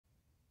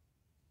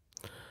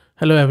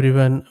Hello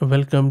everyone,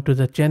 welcome to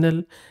the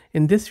channel.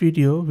 In this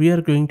video, we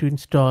are going to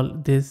install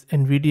this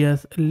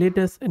NVIDIA's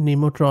latest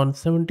Nemotron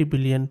 70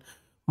 billion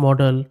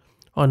model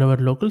on our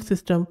local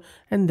system,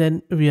 and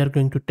then we are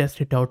going to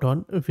test it out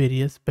on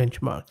various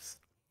benchmarks.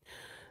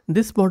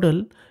 This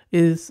model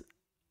is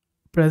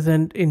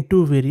present in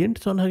two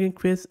variants on Hugging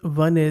Face.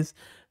 One is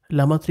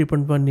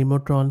Llama-3.1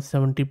 Nemotron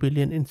 70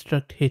 billion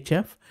Instruct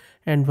HF,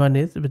 and one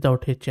is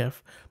without HF.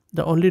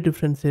 The only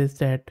difference is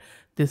that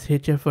this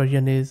HF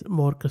version is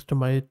more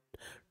customized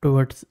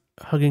towards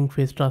Hugging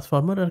Face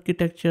transformer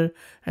architecture,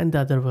 and the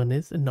other one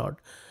is not.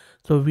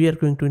 So we are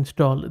going to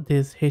install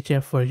this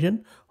HF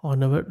version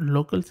on our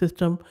local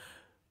system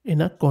in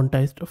a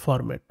quantized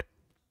format.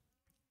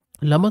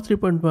 Llama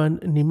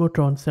 3.1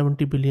 Nemotron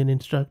 70 billion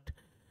Instruct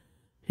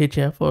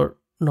HF or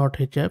not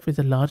HF is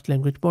a large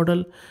language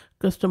model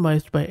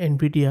customized by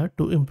NVIDIA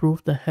to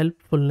improve the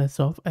helpfulness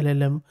of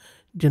LLM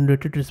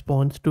generated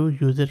response to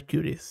user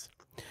queries.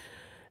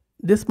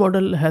 This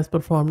model has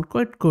performed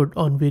quite good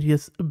on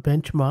various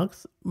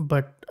benchmarks,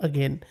 but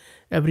again,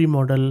 every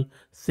model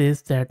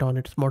says that on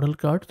its model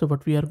card. So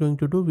what we are going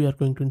to do, we are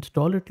going to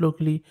install it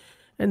locally,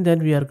 and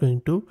then we are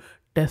going to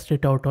test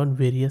it out on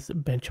various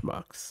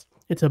benchmarks.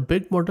 It's a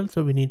big model,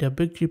 so we need a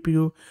big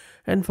GPU,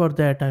 and for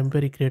that I'm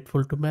very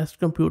grateful to Mass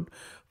Compute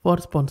for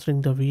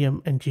sponsoring the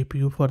VM and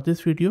GPU for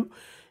this video.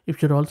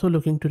 If you're also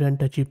looking to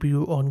rent a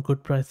GPU on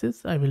good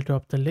prices, I will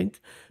drop the link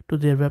to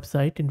their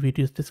website in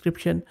video's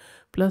description.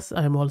 Plus,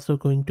 I'm also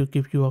going to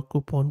give you a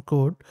coupon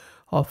code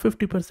of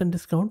 50%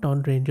 discount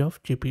on range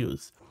of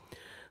GPUs.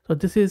 So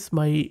this is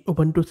my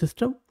Ubuntu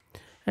system,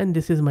 and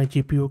this is my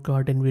GPU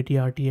card.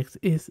 NVIDIA RTX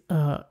is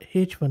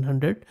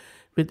H100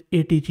 with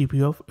 80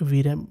 GB of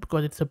VRAM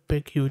because it's a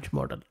big, huge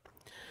model.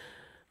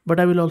 But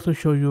I will also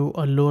show you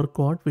a lower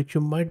quad which you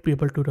might be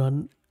able to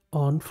run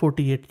on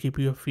 48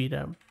 GB of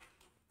VRAM.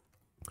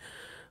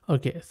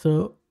 Okay,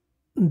 so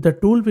the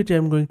tool which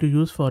I'm going to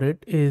use for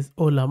it is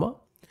Llama,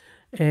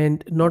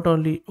 and not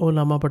only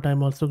Llama, but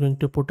I'm also going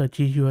to put a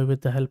GUI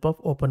with the help of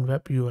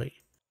OpenWeb UI.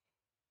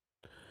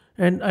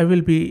 And I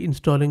will be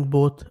installing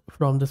both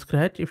from the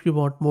scratch. If you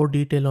want more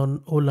detail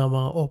on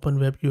Llama,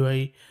 OpenWeb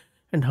UI,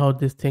 and how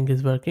this thing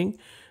is working,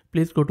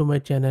 please go to my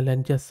channel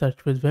and just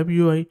search with Web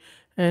UI,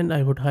 and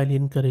I would highly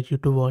encourage you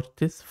to watch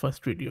this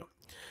first video.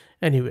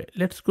 Anyway,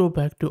 let's go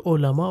back to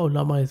Llama.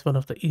 Llama is one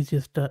of the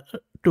easiest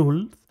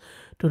tools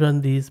to run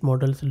these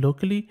models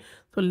locally.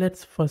 So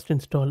let's first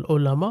install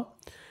Llama.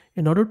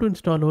 In order to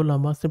install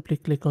Llama, simply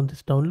click on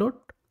this download.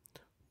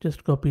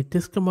 Just copy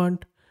this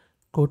command,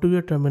 go to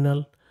your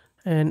terminal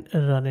and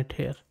run it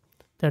here.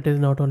 That is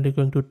not only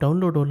going to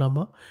download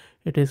Llama,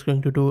 it is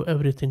going to do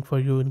everything for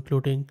you,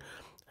 including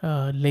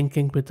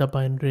linking with the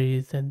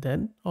binaries and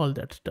then all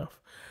that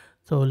stuff.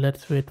 So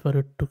let's wait for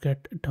it to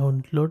get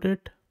downloaded.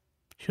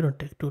 Shouldn't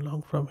take too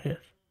long from here.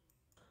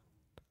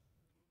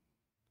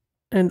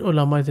 And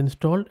Llama is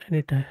installed, and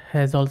it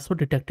has also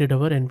detected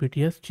our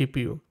NVIDIA's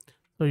GPU.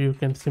 So you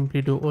can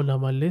simply do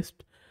Llama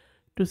list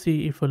to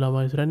see if Llama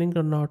is running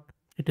or not.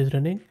 It is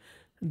running.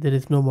 There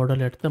is no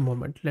model at the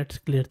moment. Let's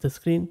clear the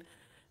screen.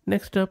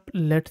 Next up,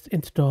 let's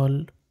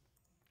install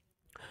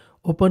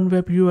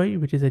OpenWeb UI,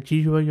 which is a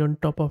GUI on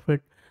top of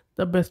it.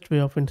 The best way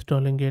of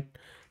installing it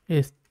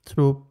is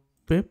through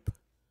pip.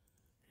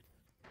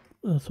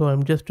 So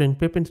I'm just doing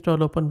pip install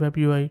OpenWeb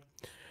UI.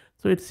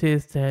 So it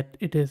says that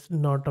it is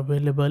not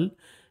available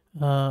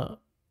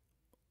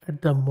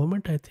at the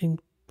moment, I think,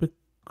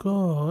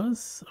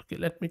 because, okay,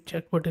 let me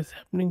check what is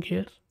happening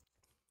here.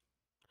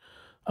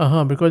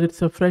 Because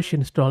it's a fresh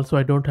install, so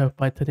I don't have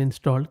Python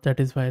installed. That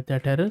is why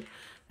that error.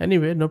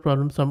 Anyway, no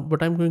problem.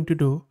 What I'm going to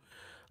do,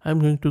 I'm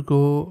going to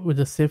go with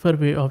a safer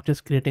way of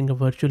just creating a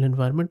virtual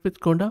environment with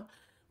Conda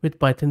with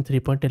Python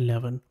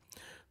 3.11.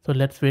 So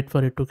let's wait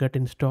for it to get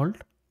installed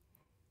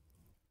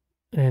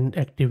and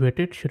activate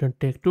it. Shouldn't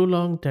take too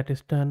long. That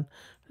is done.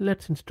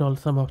 Let's install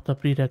some of the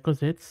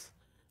prerequisites,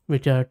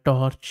 which are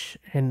Torch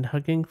and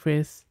Hugging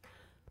Face,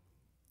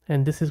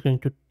 and this is going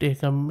to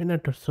take a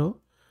minute or so.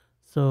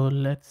 So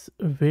let's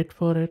wait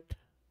for it.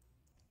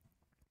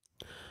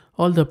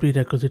 All the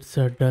prerequisites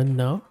are done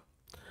now.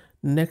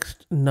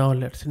 Next, now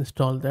let's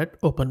install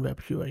that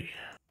OpenWeb UI.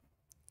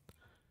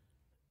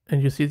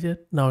 And you see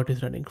that now it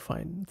is running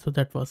fine. So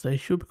that was the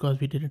issue because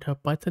we didn't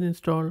have Python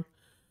installed,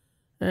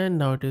 and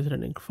now it is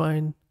running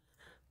fine.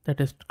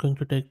 That is going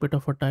to take a bit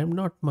of a time,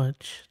 not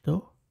much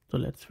though. So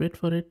let's wait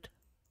for it.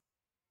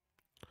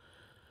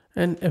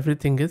 And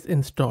everything is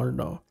installed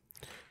now.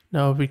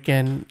 Now we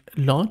can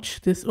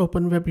launch this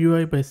OpenWeb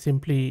UI by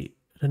simply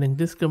running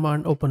this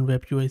command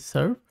OpenWeb UI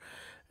serve,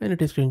 and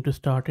it is going to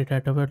start it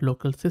at our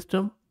local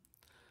system.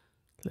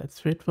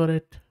 Let's wait for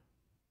it.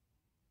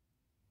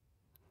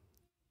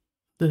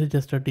 This is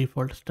just a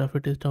default stuff.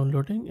 It is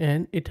downloading,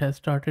 and it has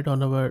started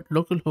on our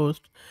local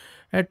host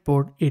at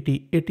port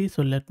 8080.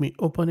 So let me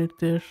open it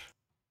there.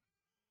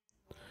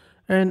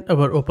 And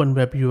our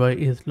OpenWeb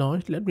UI is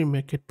launched. Let me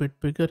make it a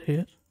bit bigger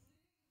here.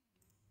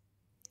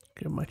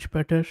 Okay, much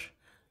better.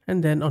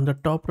 And then on the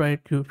top right,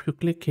 if you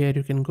click here,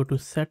 you can go to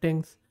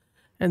settings,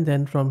 and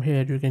then from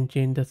here you can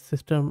change the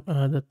system,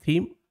 the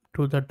theme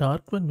to the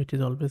dark one, which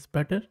is always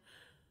better.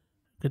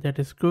 Okay, that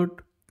is good.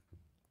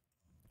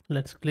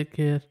 Let's click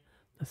here.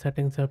 The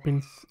settings have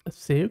been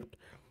saved.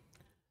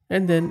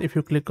 And then if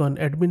you click on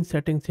admin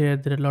settings here,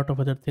 there are a lot of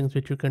other things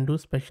which you can do,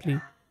 especially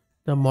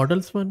the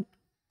models one.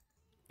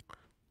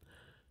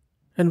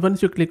 And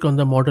once you click on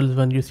the models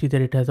one, you see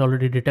that it has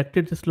already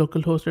detected this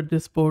localhost at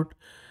this port.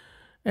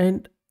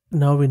 And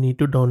now we need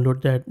to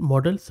download that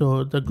model.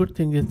 So the good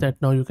thing is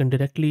that now you can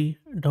directly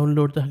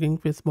download the Hugging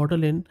Face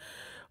model in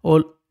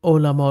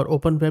Llama or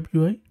Open Web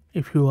UI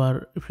if you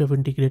have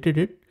integrated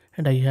it.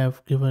 And I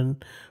have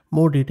given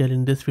more detail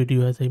in this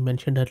video as I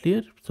mentioned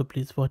earlier, so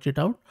please watch it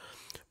out.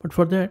 But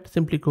for that,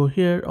 simply go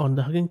here on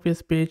the Hugging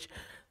Face page.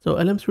 So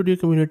LM Studio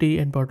community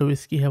and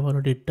Bartowiski have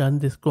already done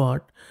this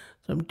quant.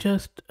 So I'm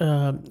just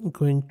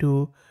going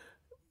to,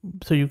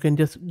 so you can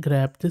just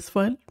grab this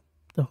file,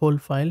 the whole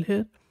file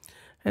here,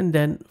 and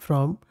then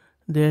from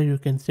there you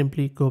can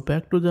simply go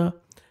back to the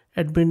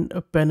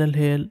admin panel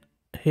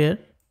here,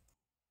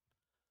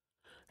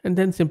 and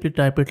then simply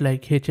type it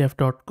like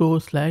hf.co/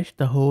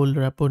 the whole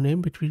repo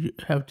name which we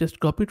have just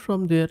copied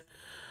from there.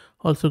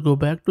 Also go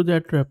back to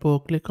that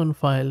repo, click on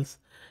files,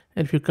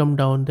 and if you come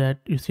down that,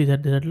 you see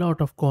that there are a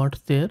lot of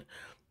quants there.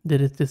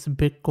 There is this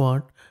big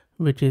quant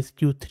which is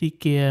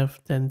Q3KF,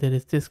 then there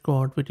is this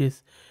quant which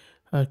is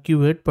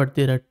Q8, but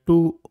there are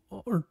two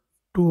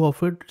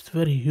of it. It's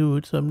very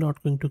huge, so I'm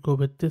not going to go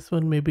with this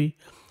one. Maybe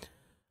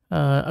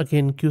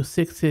again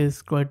Q6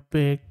 is quite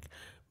big.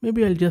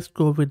 Maybe I'll just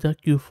go with the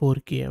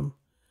Q4KM.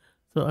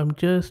 So I'm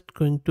just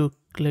going to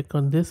click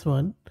on this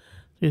one.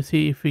 So you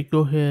see, if we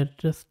go here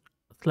just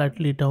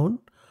slightly down,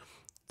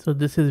 so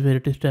this is where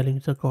it is telling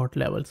the quant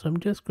level. So I'm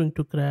just going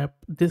to grab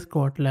this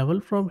quant level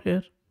from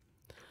here,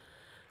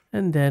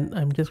 and then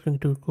I'm just going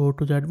to go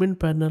to the admin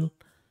panel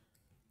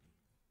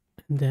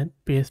and then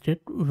paste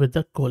it with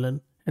the colon,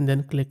 and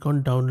then click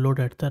on download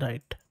at the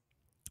right.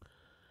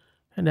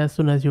 And as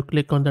soon as you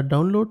click on the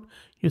download,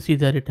 you see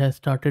that it has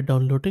started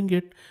downloading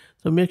it.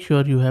 So make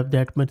sure you have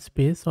that much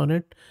space on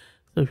it.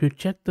 So if you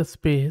check the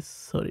space,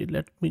 sorry,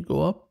 let me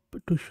go up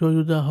to show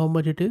you the how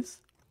much it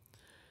is.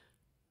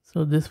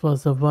 So this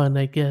was the one,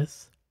 I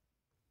guess.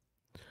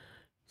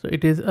 So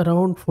it is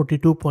around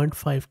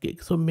 42.5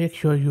 gig. So make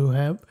sure you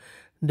have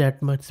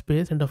that much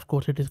space, and of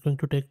course it is going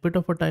to take a bit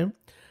of a time.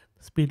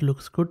 The speed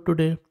looks good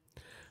today.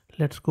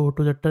 Let's go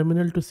to the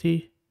terminal to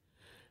see.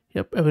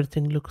 Yep,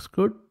 everything looks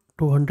good.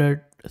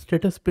 200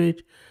 status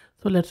page.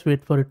 So let's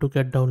wait for it to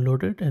get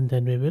downloaded, and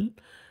then we will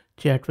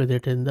chat with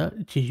it in the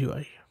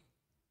GUI.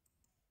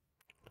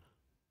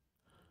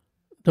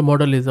 The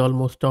model is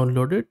almost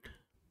downloaded.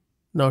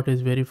 Now it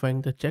is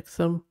verifying the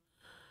checksum,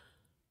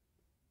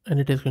 and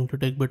it is going to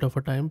take a bit of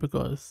a time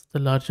because the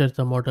larger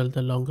the model,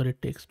 the longer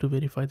it takes to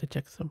verify the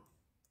checksum.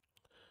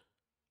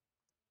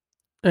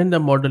 And the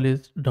model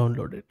is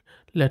downloaded.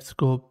 Let's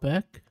go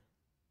back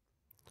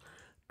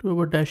to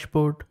our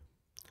dashboard,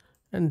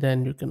 and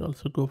then you can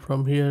also go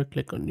from here,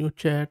 click on new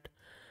chat,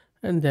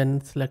 and then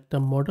select the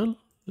model.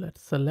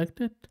 Let's select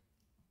it,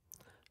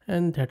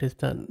 and that is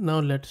done.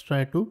 Now let's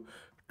try to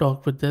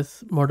talk with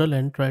this model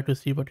and try to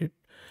see what it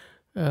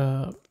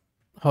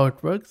how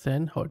it works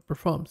and how it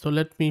performs. So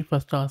let me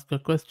first ask a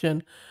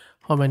question.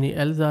 How many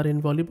L's are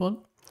in volleyball?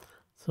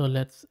 So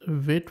let's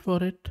wait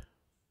for it.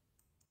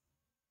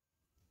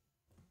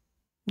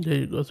 There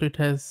you go. So it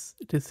is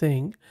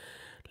saying,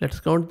 let's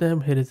count them.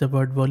 Here is the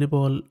word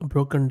volleyball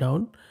broken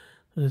down.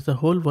 There's the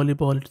whole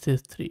volleyball, it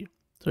says 3.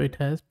 So it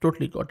has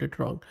totally got it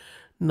wrong.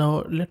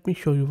 Now let me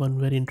show you one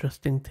very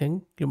interesting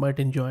thing. You might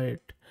enjoy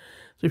it.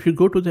 So if you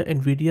go to the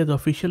NVIDIA's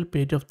official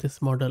page of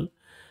this model,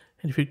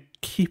 and if you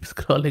keep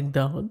scrolling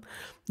down,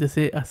 they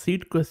say a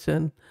seed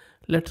question,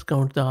 let's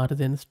count the R's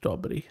in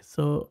strawberry.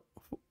 So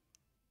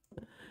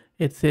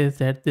it says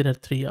that there are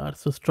 3 R's.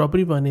 So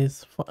strawberry one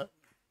is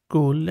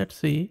cool. Let's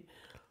see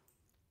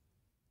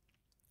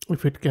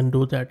if it can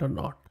do that or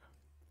not.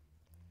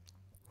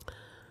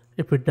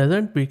 If it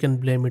doesn't, we can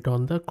blame it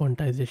on the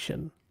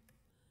quantization.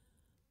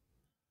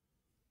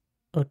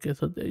 Okay,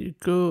 so there you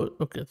go.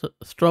 Okay, so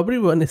strawberry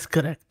one is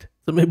correct.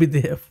 So maybe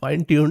they have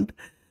fine-tuned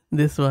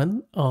this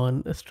one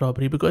on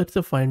strawberry because it's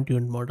a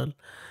fine-tuned model.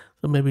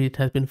 So maybe it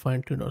has been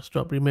fine-tuned on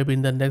strawberry. Maybe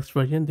in the next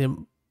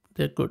version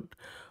they could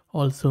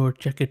also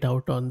check it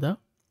out on the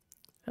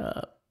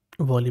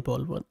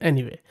volleyball one.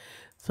 Anyway,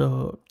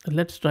 so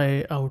let's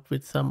try out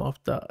with some of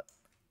the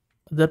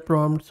other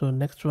prompts. So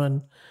next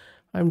one,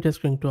 I'm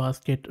just going to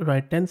ask it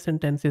write 10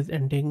 sentences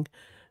ending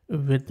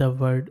with the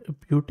word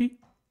beauty,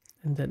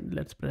 and then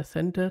let's press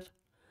enter.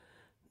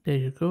 There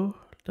you go.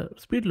 The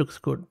speed looks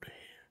good.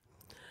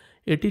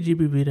 80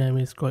 GB VRAM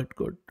is quite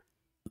good.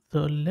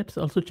 So let's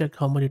also check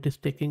how much it is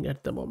taking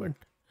at the moment.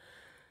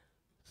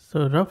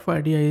 So rough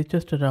idea is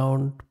just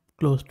around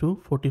close to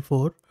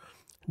 44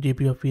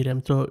 GB of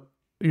VRAM. So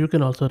you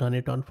can also run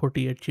it on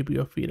 48 GB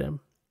of VRAM.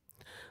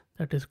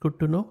 That is good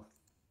to know.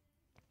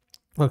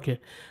 Okay,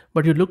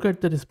 but you look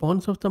at the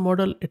response of the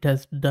model, it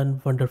has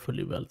done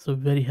wonderfully well. So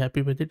very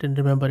happy with it. And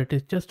remember, it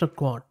is just a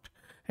quant,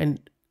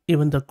 and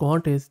even the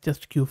quant is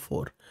just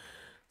Q4.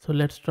 So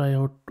let's try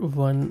out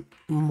one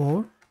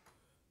more.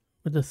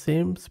 with the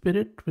same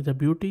spirit, with the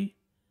beauty.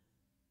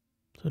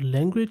 So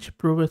language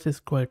prowess is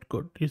quite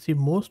good. You see,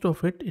 most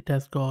of it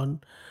has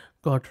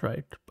got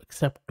right,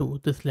 except to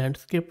this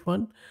landscape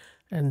one,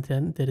 and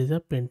then there is a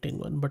painting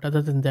one. But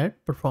other than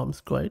that,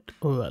 performs quite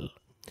well.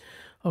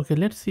 Okay,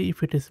 let's see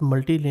if it is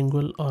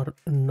multilingual or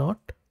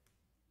not.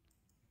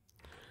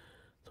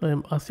 So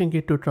I'm asking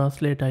it to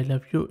translate "I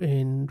love you"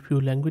 in few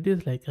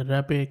languages like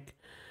Arabic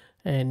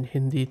and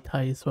Hindi,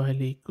 Thai,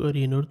 Swahili,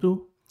 Korean,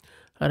 Urdu.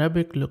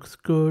 Arabic looks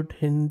good.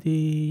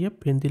 Hindi,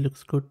 yep, Hindi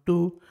looks good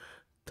too.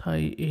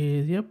 Thai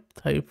is, yep,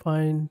 Thai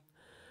fine.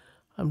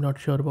 I'm not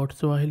sure about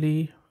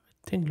Swahili.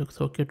 I think looks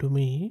okay to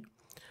me.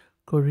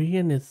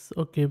 Korean is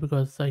okay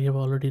because I have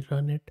already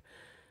run it.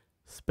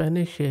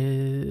 Spanish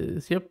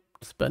is, yep,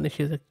 Spanish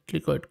is actually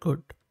quite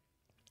good.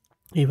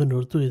 Even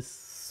Urdu is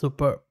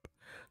superb.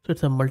 So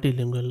it's a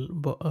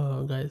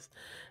multilingual, guys.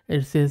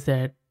 It says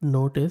that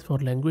note is for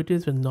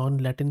languages with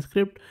non-Latin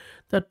script,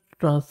 the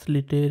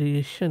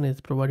transliteration is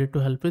provided to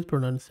help with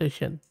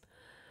pronunciation.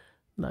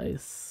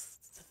 Nice.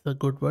 It's a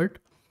good word.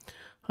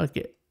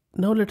 Okay,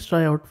 now let's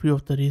try out few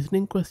of the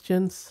reasoning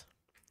questions.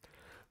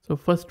 So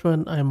first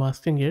one, I'm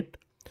asking it,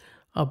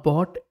 a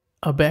bat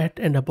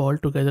and a ball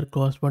together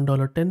cost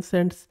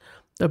 $1.10.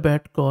 The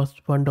bat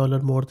costs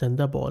 $1 more than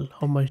the ball.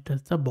 How much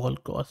does the ball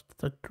cost?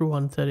 The true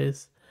answer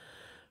is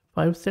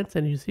 5 cents.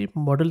 And you see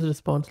model's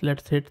response,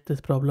 let's hit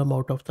this problem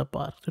out of the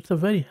park. So it's a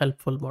very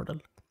helpful model.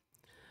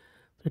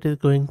 It is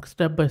going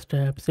step by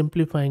step,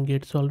 simplifying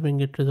it, solving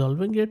it,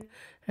 resolving it,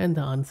 and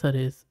the answer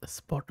is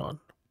spot on.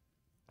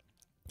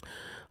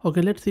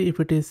 Okay, let's see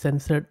if it is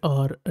censored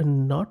or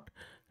not.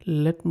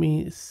 Let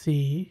me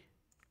see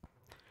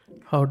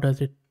how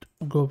does it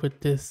go with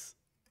this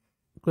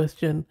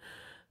question,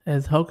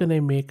 as how can I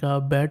make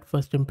a bad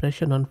first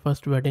impression on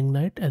first wedding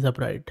night as a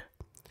bride?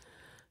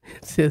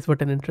 It says,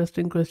 what an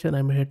interesting question.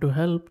 I'm here to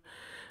help.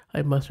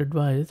 I must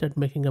advise that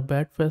making a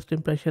bad first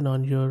impression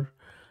on your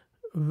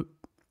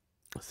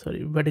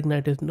wedding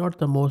night is not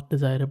the most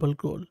desirable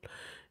goal.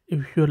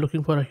 If you're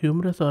looking for a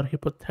humorous or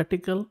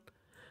hypothetical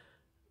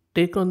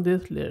take on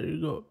this, there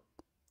you go.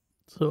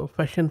 So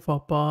fashion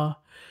faux pas,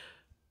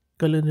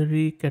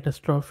 culinary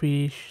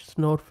catastrophe,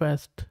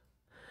 snorefest,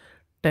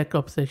 tech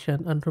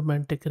obsession,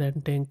 unromantic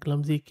renting,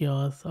 clumsy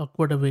chaos,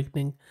 awkward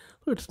awakening.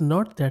 So it's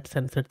not that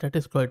censored. That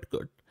is quite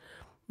good.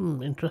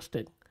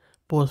 Interesting.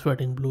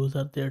 Post-wedding blues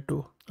are there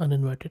too.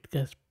 Uninvited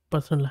guests,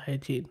 personal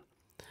hygiene.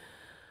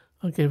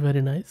 Okay,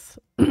 very nice.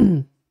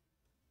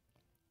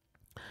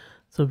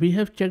 So we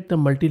have checked the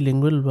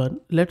multilingual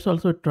one. Let's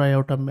also try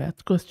out a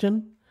math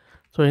question.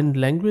 So in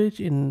language,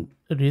 in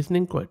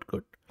reasoning, quite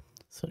good.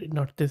 Sorry,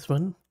 not this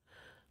one.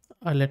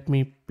 Let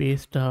me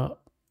paste a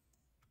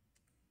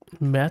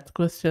math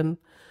question.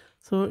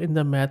 So in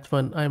the math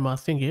one, I'm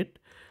asking it,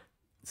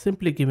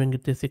 simply giving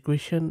it this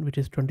equation, which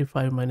is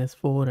 25 minus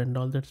 4 and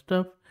all that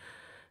stuff.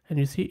 And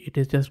you see, it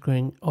is just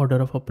going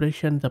order of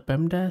operation, the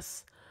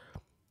PEMDAS.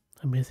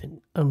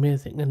 Amazing,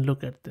 amazing. And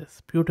look at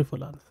this,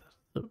 beautiful answer.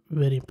 So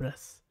very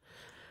impressed.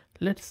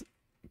 Let's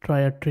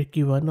try a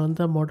tricky one on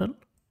the model.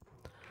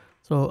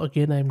 So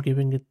again, I'm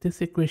giving it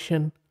this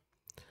equation.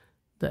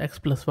 The x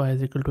plus y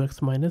is equal to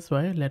x minus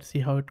y. Let's see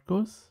how it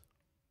goes.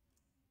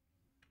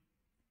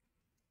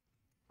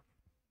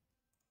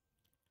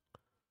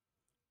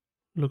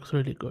 Looks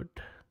really good.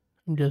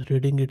 I'm just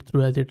reading it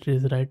through as it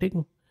is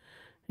writing,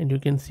 and you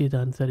can see the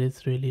answer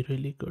is really,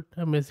 really good.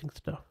 Amazing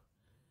stuff.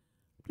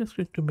 I'm just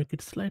going to make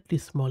it slightly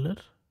smaller.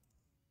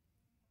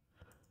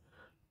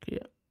 Okay.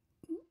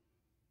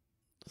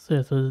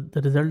 So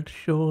the result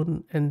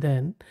shown, and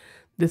then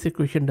this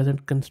equation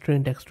doesn't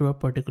constrain x to a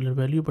particular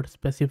value, but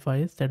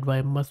specifies that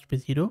y must be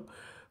 0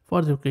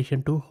 for the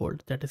equation to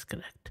hold. That is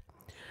correct.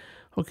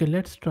 Okay,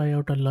 let's try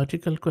out a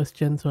logical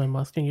question. So I'm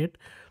asking it,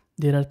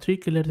 there are 3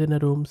 killers in a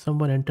room.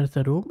 Someone enters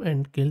the room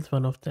and kills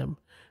one of them.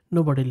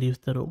 Nobody leaves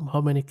the room.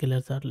 How many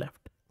killers are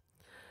left?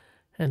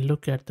 And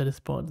look at the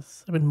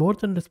response. I mean, more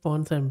than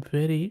response, I'm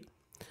very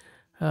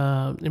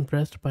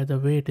impressed by the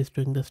way it is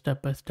doing the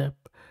step-by-step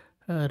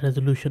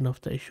resolution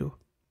of the issue.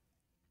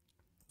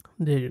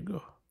 There you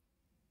go.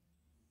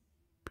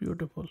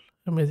 Beautiful,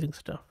 amazing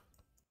stuff.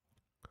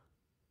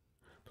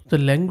 The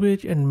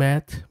language and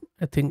math,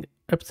 I think,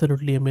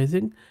 absolutely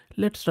amazing.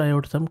 Let's try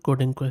out some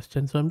coding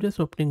questions. So I'm just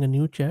opening a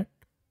new chat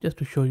just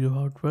to show you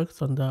how it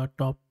works on the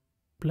top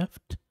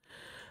left.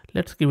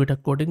 Let's give it a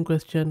coding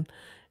question.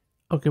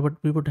 Okay, but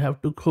we would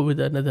have to go with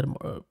another,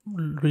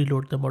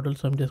 reload the model.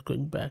 So I'm just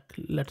going back.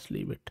 Let's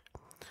leave it.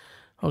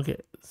 Okay,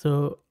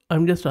 so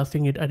I'm just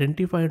asking it,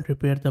 identify and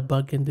repair the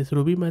bug in this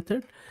Ruby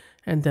method.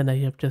 And then I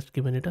have just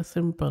given it a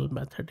simple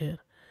method here.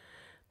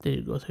 There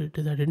you go. So it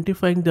is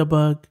identifying the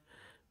bug.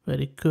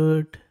 Very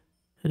good.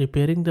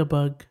 Repairing the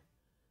bug.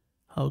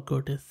 How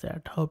good is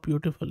that? How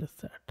beautiful is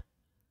that?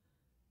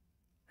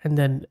 And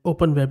then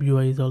Open Web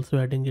UI is also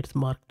adding its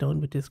markdown,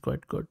 which is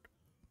quite good.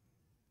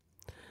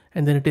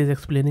 And then it is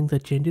explaining the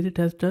changes it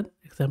has done.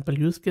 Example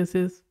use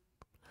cases.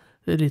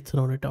 Really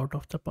thrown it out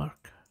of the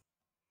park.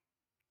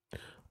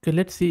 Okay,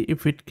 let's see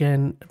if it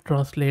can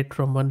translate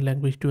from one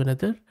language to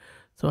another.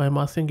 So I'm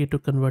asking it to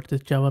convert this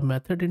Java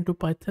method into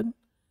Python.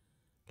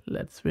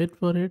 Let's wait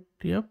for it.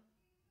 Yep,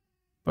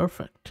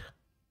 perfect.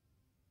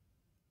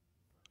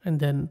 And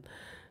then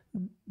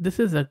this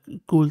is a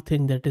cool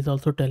thing that is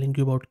also telling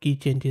you about key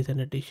changes and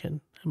addition.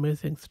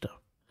 Amazing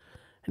stuff.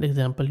 An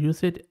example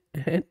usage,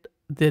 and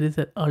there is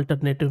an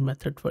alternative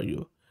method for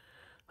you.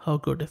 How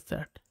good is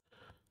that?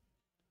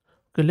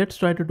 Okay, let's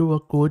try to do a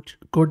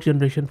code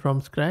generation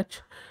from scratch.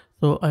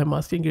 So I'm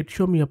asking it,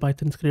 show me a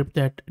Python script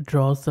that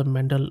draws the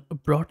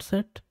Mandelbrot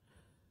set.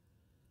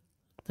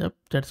 Yep,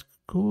 that's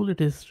cool.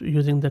 It is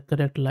using the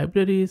correct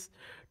libraries,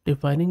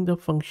 defining the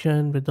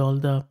function with all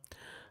the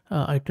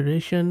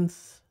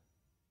iterations.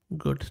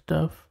 Good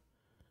stuff.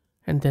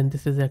 And then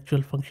this is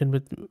actual function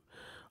with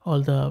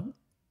all the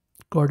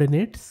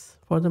coordinates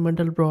for the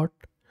Mandelbrot.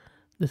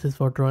 This is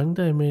for drawing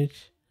the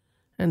image.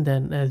 And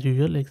then as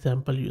usual,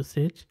 example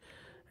usage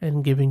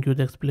and giving you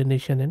the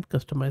explanation and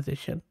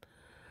customization.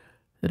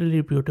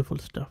 Really beautiful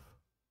stuff.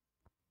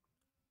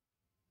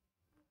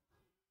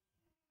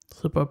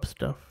 Superb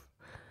stuff.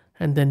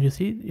 And then you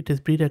see it is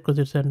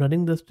prerequisites and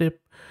running the step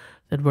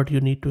that what you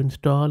need to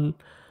install.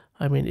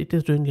 I mean, it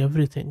is doing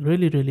everything.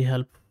 Really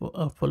helpful,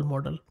 a full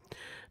model.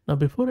 Now,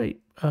 before I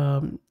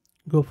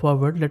go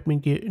forward, let me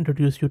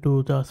introduce you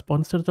to the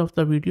sponsors of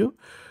the video,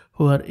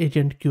 who are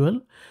AgentQL.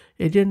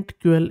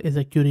 AgentQL is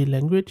a query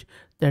language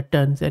that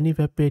turns any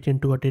web page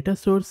into a data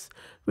source.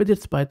 With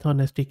its Python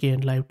SDK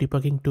and live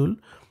debugging tool,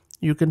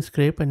 you can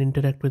scrape and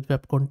interact with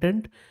web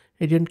content.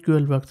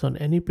 AgentQL works on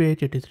any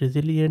page. It is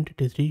resilient, it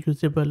is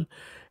reusable,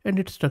 and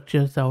it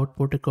structures the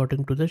output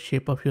according to the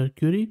shape of your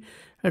query.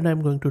 And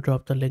I'm going to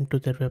drop the link to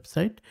their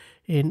website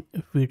in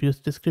video's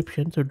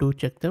description, so do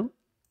check them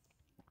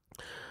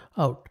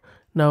out.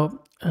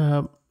 Now,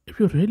 if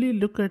you really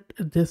look at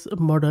this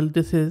model,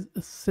 this is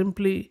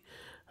simply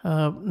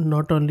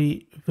not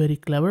only very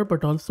clever,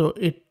 but also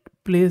it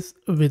plays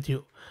with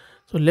you.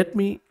 So let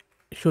me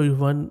show you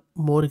one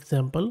more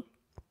example.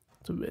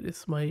 So where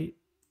is my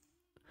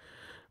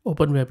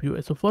open web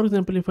UI? So for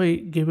example, if I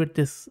give it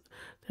this,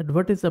 that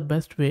what is the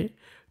best way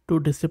to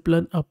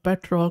discipline a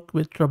pet rock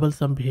with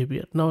troublesome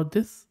behavior? Now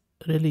this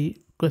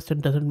really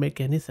question doesn't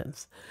make any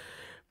sense,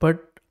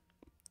 but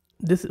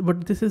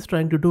what this is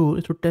trying to do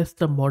is to test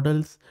the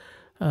model's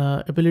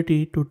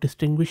ability to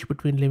distinguish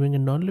between living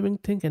and non-living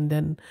thing, and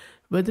then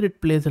whether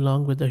it plays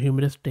along with the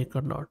heuristic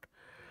or not.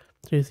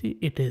 So you see,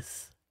 it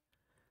is.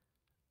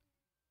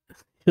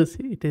 You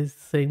see, it is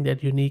saying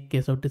that unique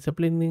case of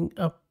disciplining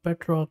a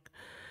pet rock.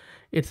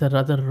 It's a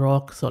rather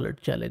rock solid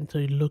challenge. So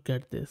you look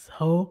at this,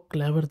 how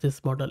clever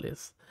this model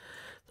is.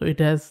 So it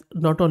has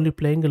not only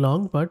playing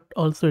along, but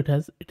also it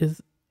has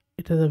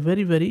a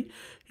very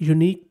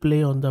unique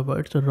play on the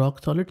word. So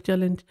rock solid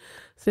challenge,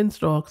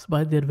 since rocks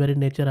by their very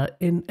nature are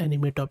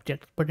inanimate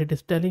objects, but it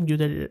is telling you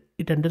that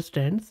it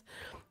understands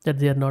that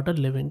they are not a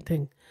living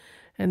thing.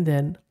 And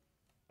then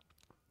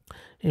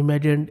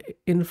imagined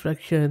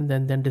infraction,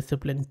 and then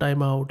discipline,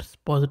 timeouts,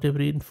 positive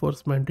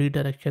reinforcement,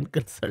 redirection,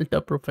 consult a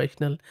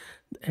professional,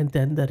 and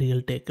then the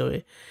real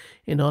takeaway.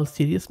 In all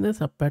seriousness,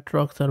 pet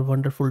rocks are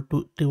wonderful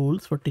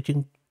tools for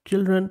teaching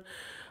children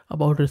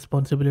about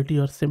responsibility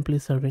or simply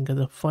serving as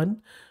a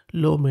fun,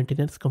 low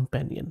maintenance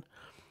companion.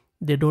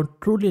 They don't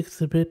truly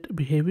exhibit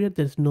behavior.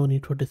 There's no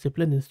need for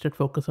discipline. Instead,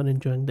 focus on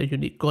enjoying the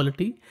unique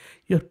quality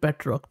your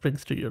pet rock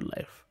brings to your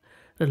life: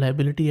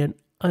 reliability and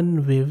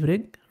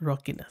unwavering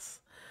rockiness.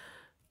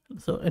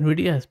 So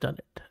NVIDIA has done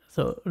it.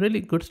 So really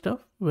good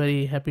stuff.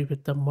 Very happy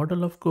with the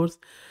model, of course.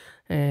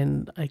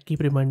 And I keep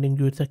reminding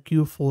you, it's a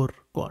Q4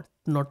 quad,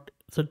 not.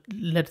 So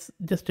let's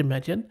just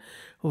imagine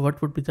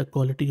what would be the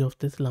quality of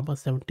this Llama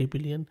 70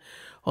 billion.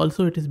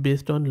 Also, it is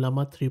based on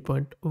Llama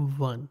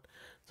 3.1,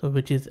 so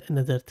which is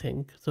another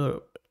thing.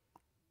 So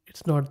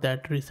it's not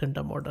that recent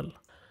a model.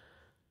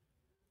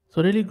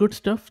 So really good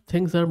stuff.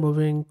 Things are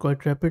moving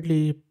quite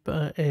rapidly,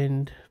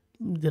 and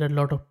there are a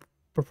lot of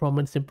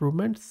performance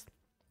improvements.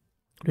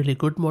 Really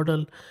good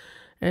model.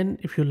 And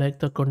if you like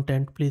the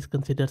content, please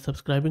consider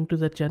subscribing to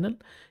the channel.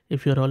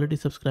 If you're already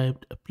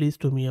subscribed, please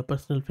do me a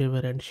personal favor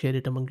and share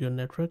it among your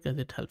network, as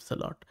it helps a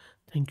lot.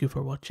 Thank you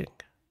for watching.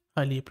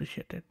 Highly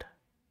appreciate it.